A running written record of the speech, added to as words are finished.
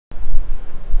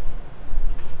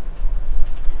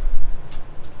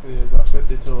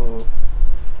to.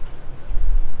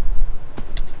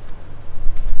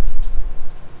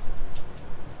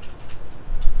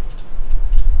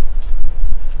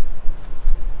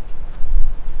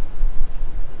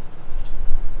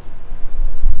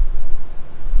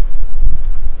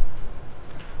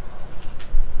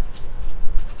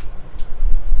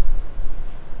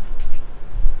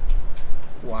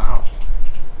 Wow.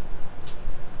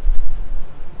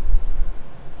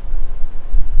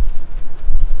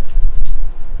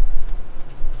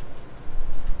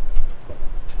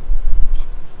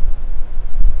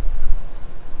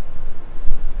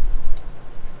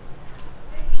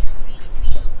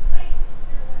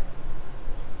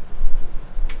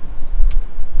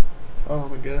 Oh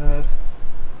my god.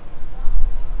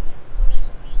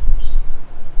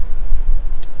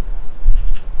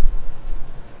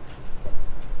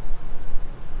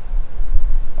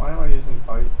 Why am I using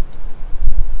bite?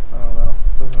 I don't know.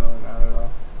 Doesn't really matter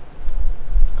though.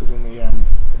 Because in the end,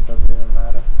 it doesn't even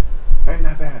matter. Ain't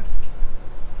that bad.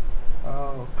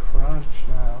 Oh, crunch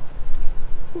now.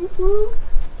 Woohoo!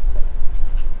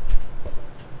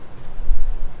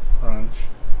 Crunch.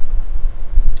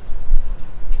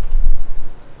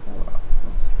 Hold on.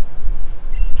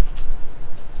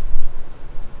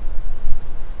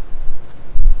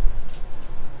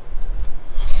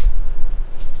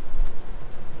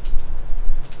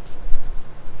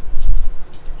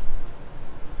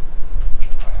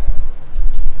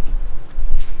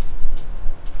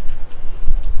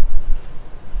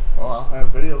 Well, I'll have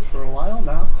videos for a while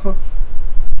now.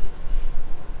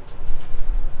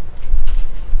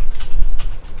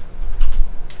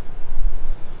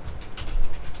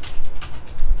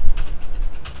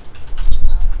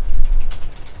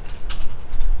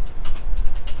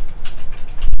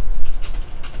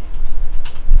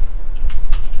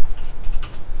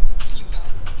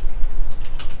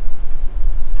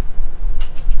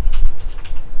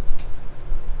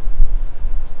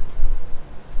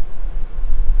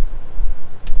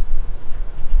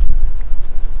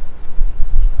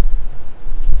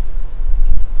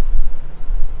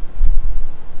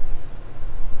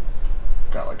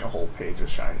 Got like a whole page of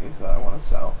shinies that I want to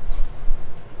sell.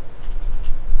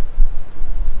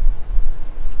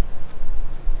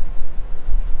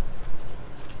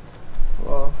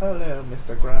 Well, hello,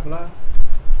 Mr. Graveler.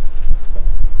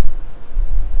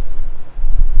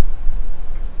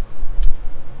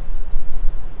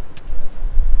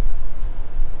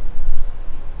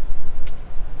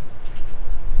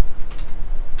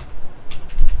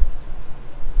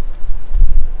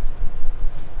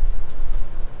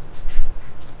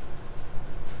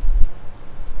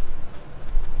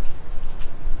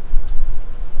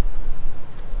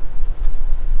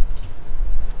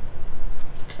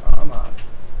 Come on.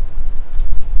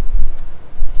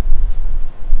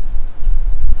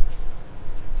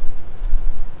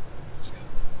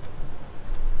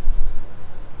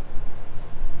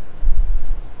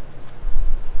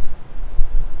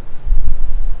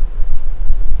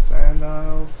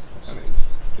 Sandiles, any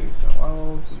decent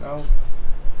levels? Nope.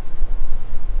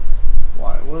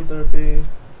 Why would there be?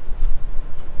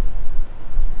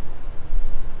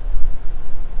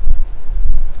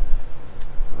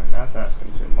 I mean, that's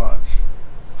asking too much.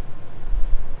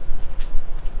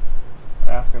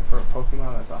 Asking for a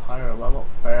Pokemon that's a higher level.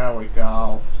 There we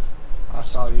go. I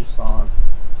saw you spawn.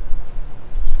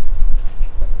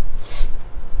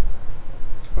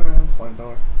 And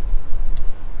Flamethrower.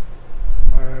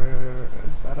 Where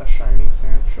is that a shiny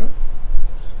Sandshrew?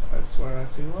 I swear I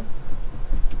see one.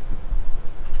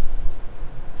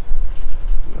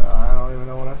 No, I don't even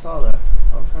know what I saw there.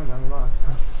 Okay, never mind.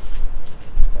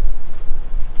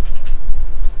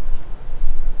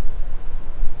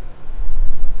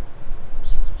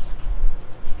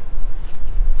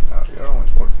 No, you're only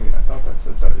 14. I thought that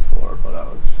said 34, but I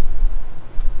was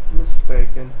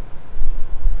mistaken.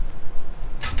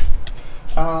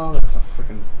 Oh, that's a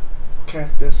freaking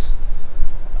cactus.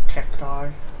 A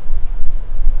cacti.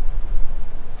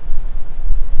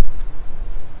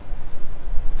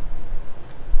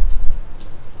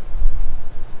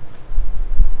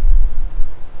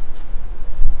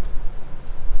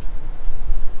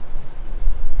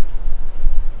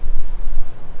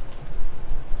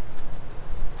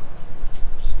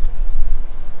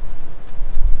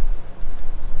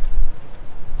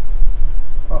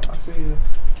 Oh, I see you.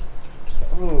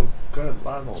 Oh, good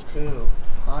level too.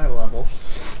 High level.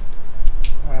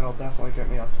 That'll definitely get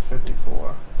me up to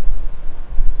 54.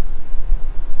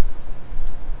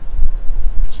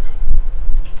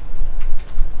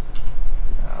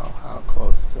 Now, how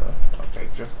close to... Okay,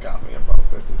 just got me above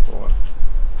 54.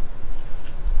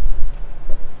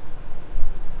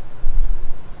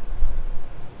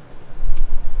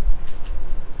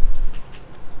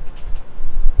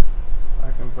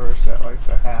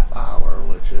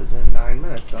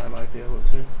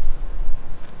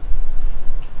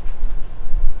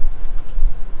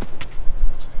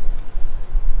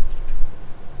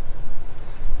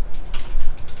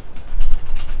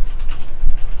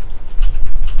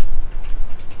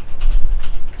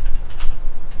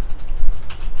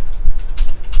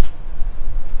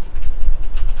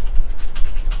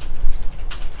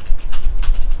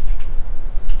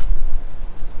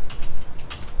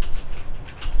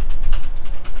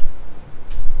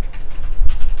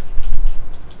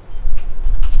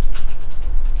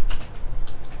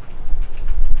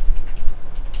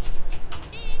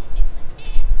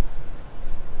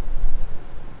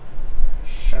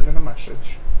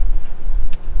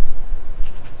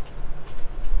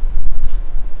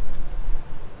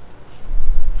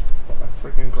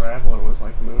 Traveler was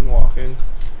like moonwalking.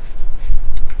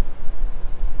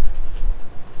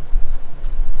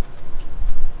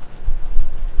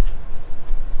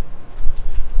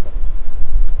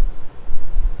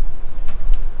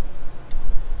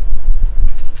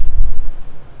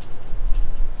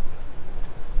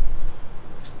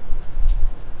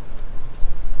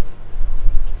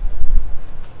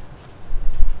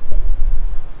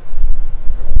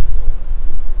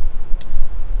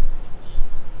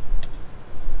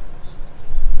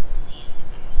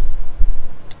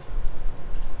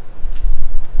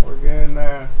 We're getting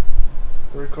there.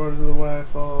 3/4 of the way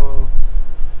full.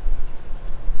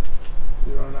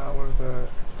 You are not worth it.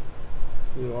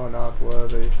 You are not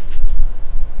worthy.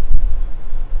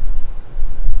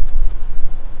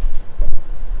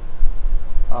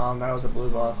 That was a blue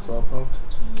boss slowpoke.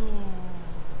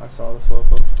 I saw the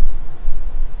slowpoke.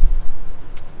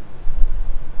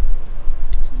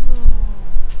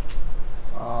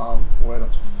 Where the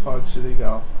fudge did he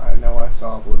go? I know I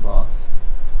saw a blue boss.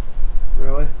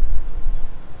 Really?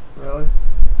 Really?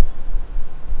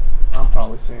 I'm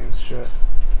probably seeing shit.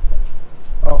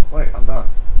 Oh, wait, I'm done.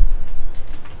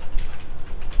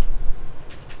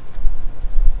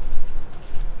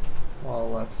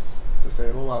 Well, let's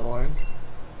disable leveling.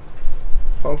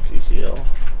 Pokey heal.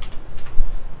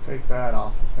 Take that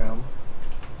off of him.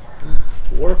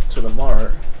 Warp to the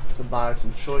mart to buy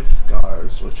some choice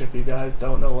scars, which if you guys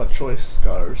don't know what choice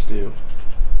scars do,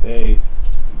 they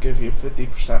give you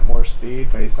 50% more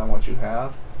speed based on what you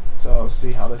have. So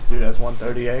see how this dude has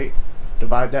 138?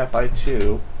 Divide that by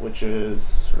 2, which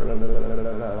is,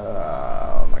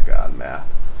 oh my god,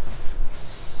 math,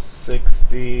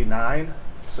 69.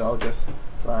 So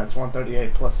that's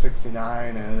 138 plus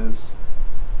 69 is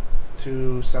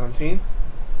 217.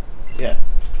 Yeah,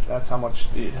 that's how much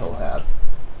speed he'll have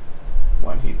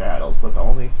when he battles. But the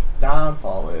only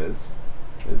downfall is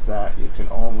that you can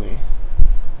only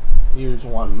use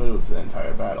one move the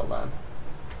entire battle then.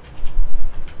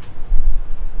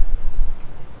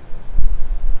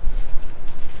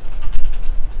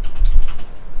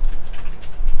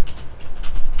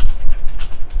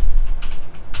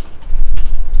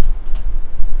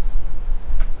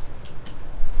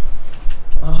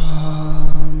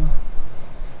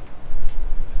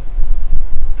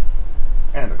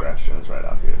 And the grass gym is right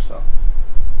out here, so.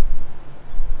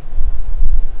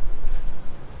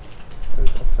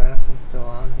 Is Assassin still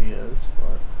on? He is,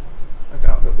 but I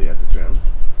doubt he'll be at the gym.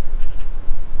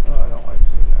 Oh, I don't like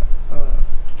seeing that.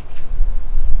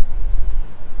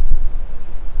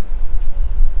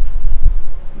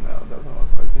 No, it doesn't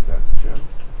look like he's at the gym.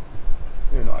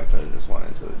 You know, I could have just went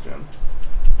into the gym.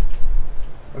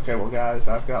 Okay, well guys,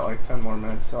 I've got like 10 more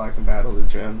minutes till I can battle the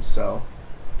gym, so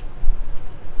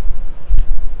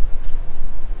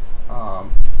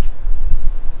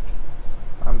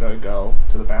I'm gonna go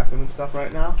to the bathroom and stuff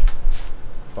right now,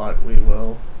 but we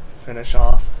will finish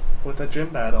off with a gym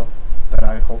battle that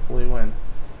I hopefully win.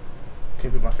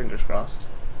 Keeping my fingers crossed.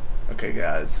 Okay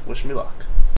guys, wish me luck.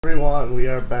 Everyone, we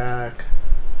are back.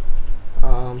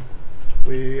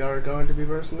 We are going to be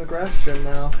versing the grass gym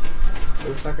now for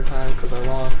the second time because I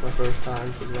lost my first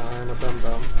time because I'm a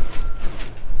dum-dum.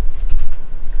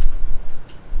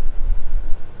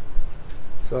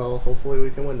 So hopefully we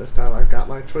can win this time. I've got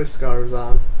my choice scarves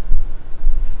on.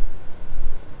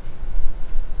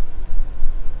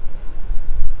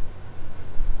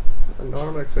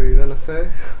 Normix, are you gonna say?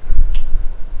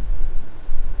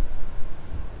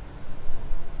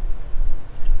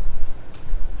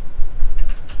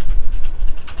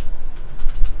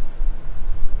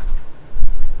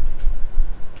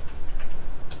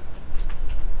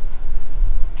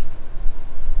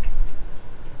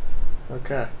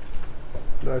 Okay.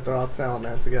 Do I throw out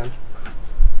Salamence again?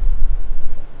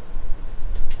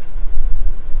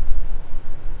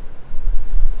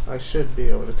 I should be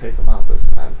able to take him out this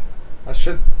time. I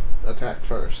should attack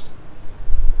first.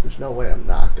 There's no way I'm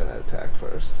not gonna attack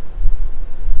first.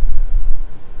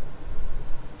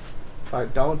 If I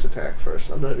don't attack first,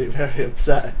 I'm gonna be very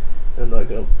upset and like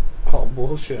go call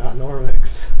bullshit on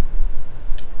Normix.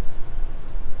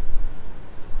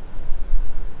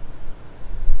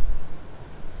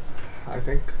 I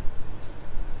think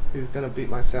he's gonna beat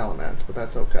my Salamence, but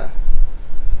that's okay.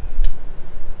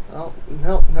 Oh,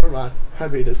 no, never mind. I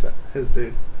beat his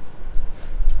dude.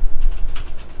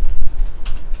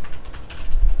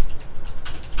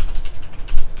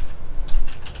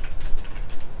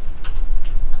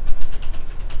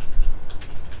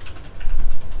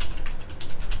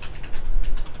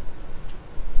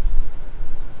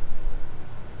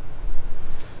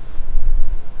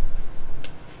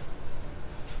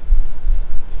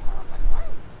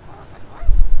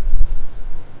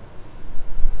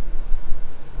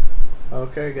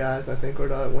 Okay, guys, I think we're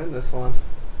gonna win this one.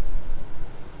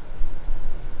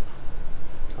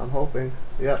 I'm hoping.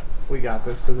 Yep, we got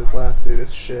this because this last dude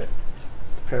is shit.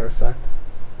 It's Parasect.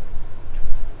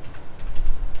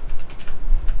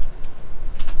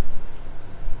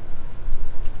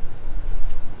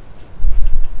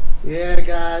 Yeah,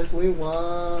 guys, we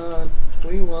won.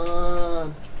 We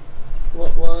won.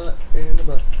 What in the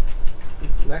butt?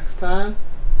 Next time,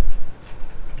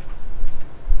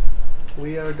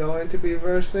 we are going to be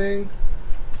versing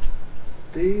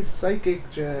the Psychic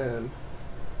Gen.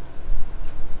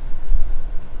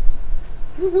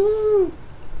 Woohoo!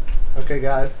 Okay,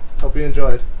 guys, hope you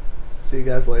enjoyed. See you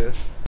guys later.